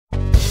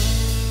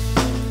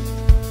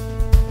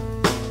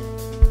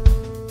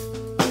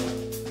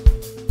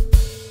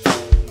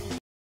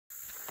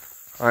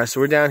All right,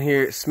 so we're down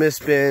here at Smith's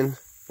Bend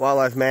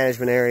Wildlife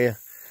Management Area.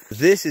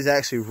 This is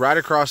actually right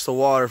across the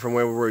water from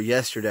where we were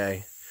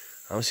yesterday.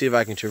 I'm gonna see if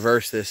I can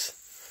traverse this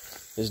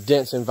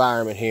dense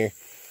environment here.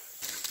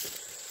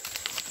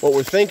 What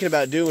we're thinking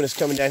about doing is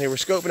coming down here. We're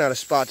scoping out a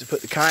spot to put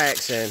the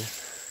kayaks in.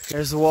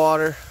 There's the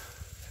water,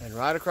 and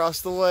right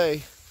across the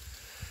way,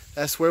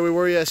 that's where we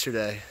were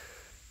yesterday.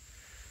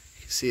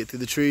 You can see it through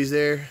the trees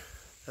there,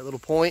 that little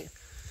point.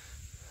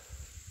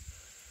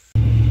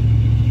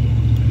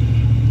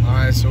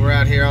 All right, so we're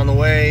out here on the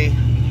way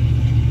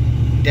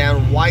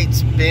down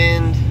White's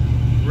Bend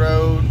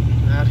Road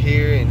out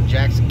here in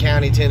Jackson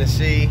County,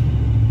 Tennessee.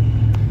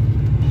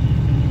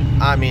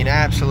 I mean,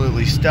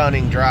 absolutely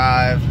stunning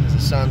drive as the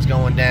sun's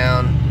going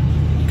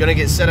down. Gonna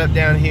get set up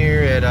down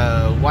here at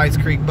White's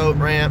Creek boat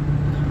ramp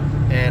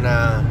and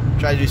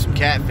try to do some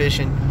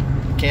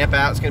catfishing, camp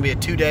out. It's gonna be a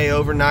 2-day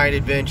overnight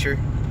adventure.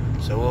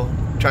 So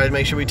we'll try to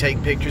make sure we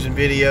take pictures and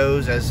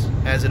videos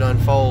as it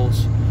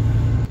unfolds.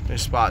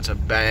 This spot's a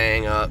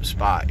bang up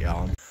spot,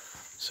 y'all.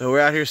 So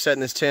we're out here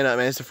setting this tent up,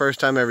 man. It's the first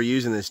time ever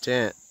using this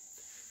tent.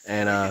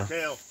 And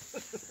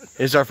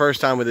it's our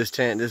first time with this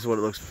tent. This is what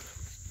it looks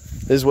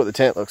like. This is what the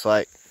tent looks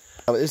like.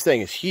 This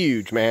thing is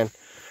huge, man.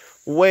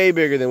 Way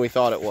bigger than we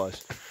thought it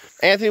was.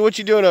 Anthony, what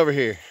you doing over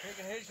here?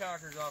 Taking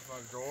hitchhikers off my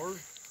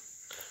drawers.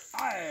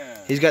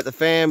 He's got the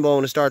fan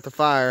blowing to start the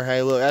fire.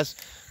 Hey, look, that's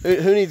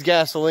who needs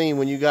gasoline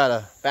when you got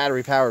a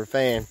battery-powered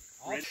fan?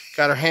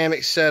 Got our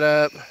hammock set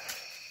up.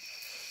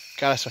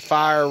 Got us a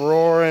fire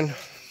roaring.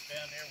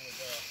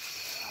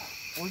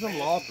 Where's them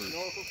loppers?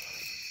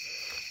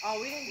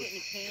 Oh, we didn't get any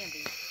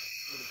candy.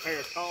 With a pair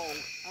of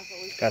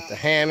tongs. Got the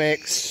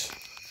hammocks.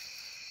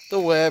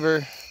 The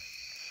Weber.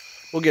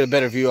 We'll get a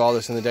better view of all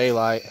this in the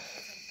daylight.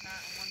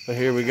 But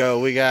here we go.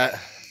 We got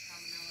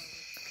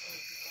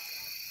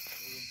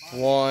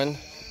 1,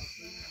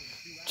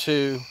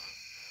 2,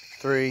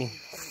 3,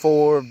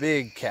 4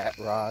 big cat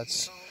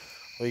rods.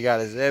 We got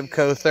a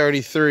Zebco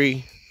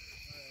 33.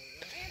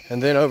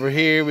 And then over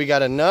here we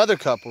got another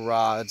couple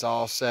rods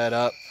all set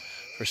up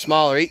for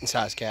smaller eating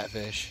size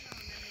catfish.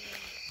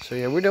 So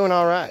yeah, we're doing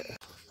all right.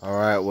 All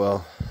right,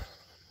 well,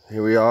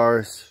 here we are.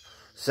 It's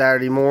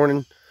Saturday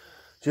morning.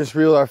 Just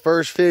reeled our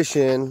first fish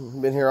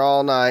in. Been here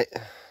all night.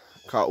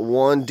 Caught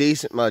one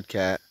decent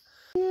mudcat.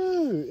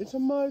 Dude, it's a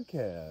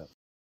mudcat.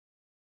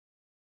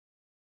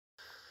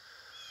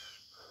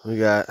 We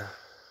got a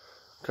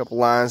couple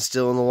lines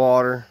still in the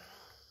water.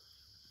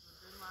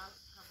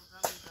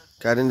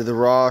 Got into the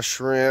raw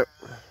shrimp.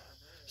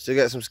 Still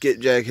got some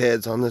skipjack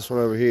heads on this one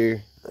over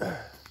here.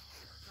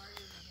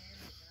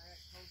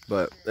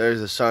 But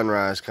there's the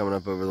sunrise coming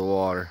up over the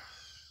water.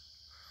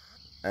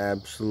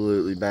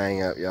 Absolutely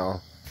bang up,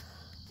 y'all.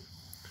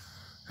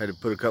 Had to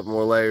put a couple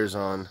more layers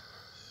on.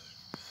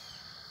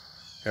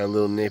 Got a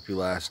little nippy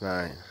last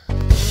night.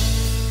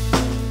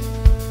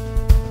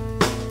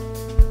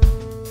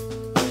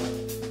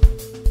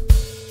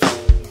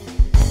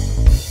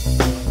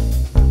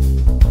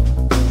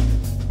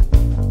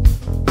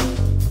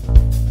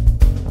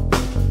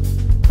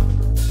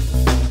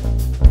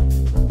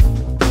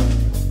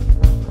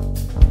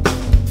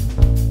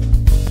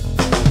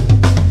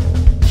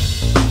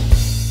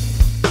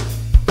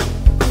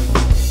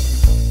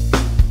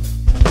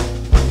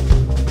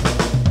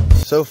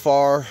 So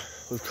far,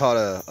 we've caught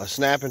a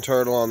snapping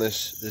turtle on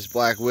this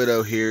black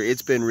widow here.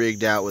 It's been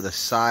rigged out with a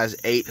size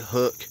 8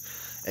 hook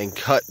and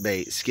cut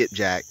bait,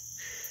 skipjack.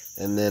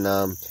 And then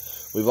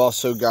we've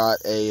also got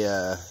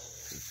a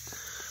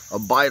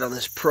bite on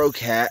this pro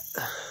cat,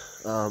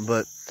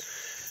 but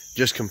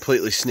just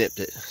completely snipped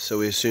it. So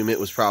we assume it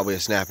was probably a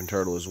snapping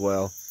turtle as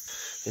well.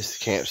 It's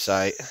the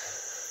campsite.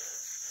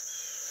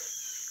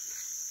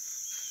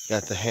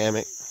 Got the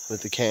hammock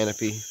with the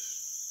canopy.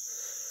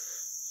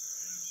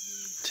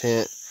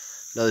 Tent,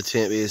 another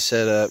tent being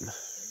set up,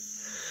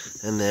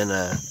 and then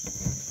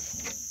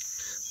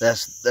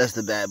that's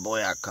the bad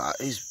boy I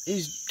caught.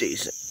 He's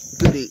decent,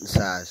 good eating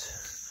size.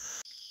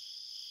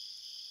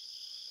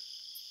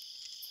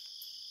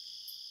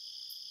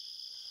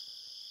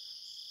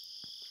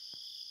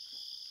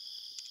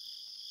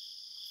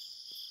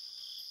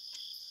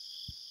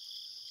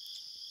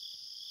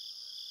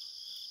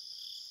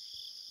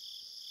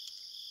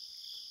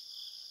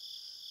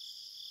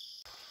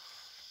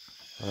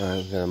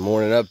 Alright, got a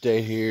morning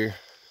update here.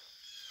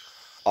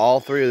 All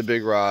 3 of the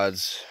big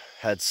rods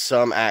had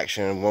some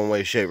action in one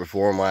way, shape, or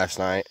form last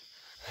night.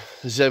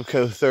 The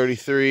Zebco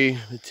 33,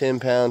 the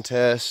 10-pound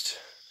test,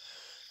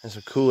 and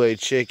some Kool-Aid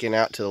chicken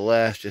out to the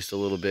left, just a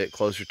little bit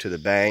closer to the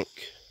bank.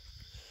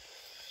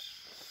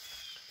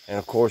 And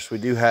of course, we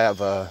do have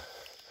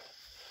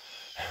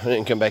we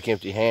didn't come back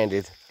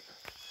empty-handed.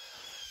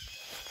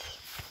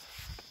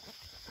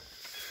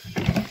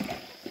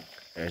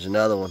 There's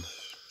another one.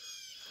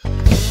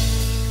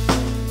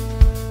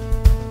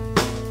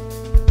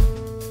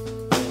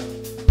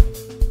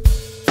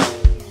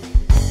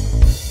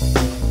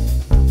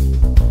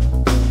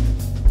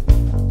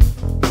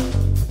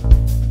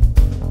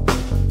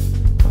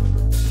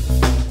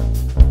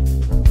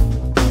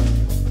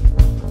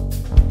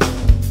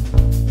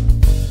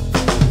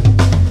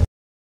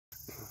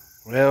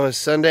 it's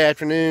Sunday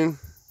afternoon.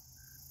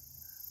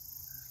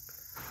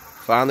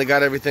 Finally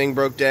got everything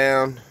broke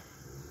down.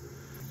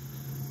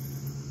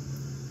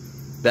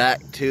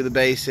 Back to the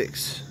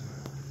basics.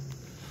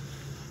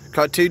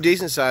 Caught 2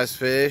 decent sized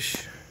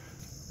fish.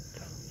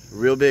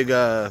 Real big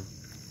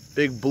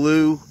big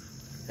blue,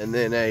 and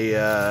then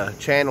a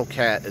channel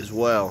cat as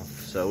well.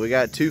 So we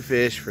got 2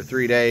 fish for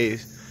 3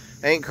 days.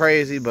 Ain't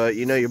crazy, but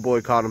you know your boy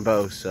caught them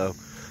both, so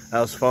that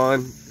was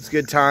fun. It's a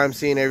good time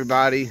seeing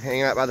everybody,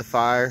 hanging out by the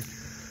fire.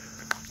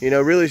 You know,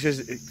 really it's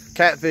just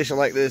catfishing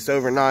like this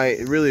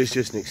overnight. It really is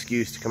just an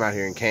excuse to come out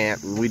here and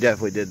camp, and we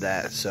definitely did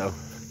that. So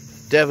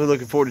definitely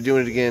looking forward to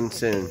doing it again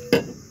soon.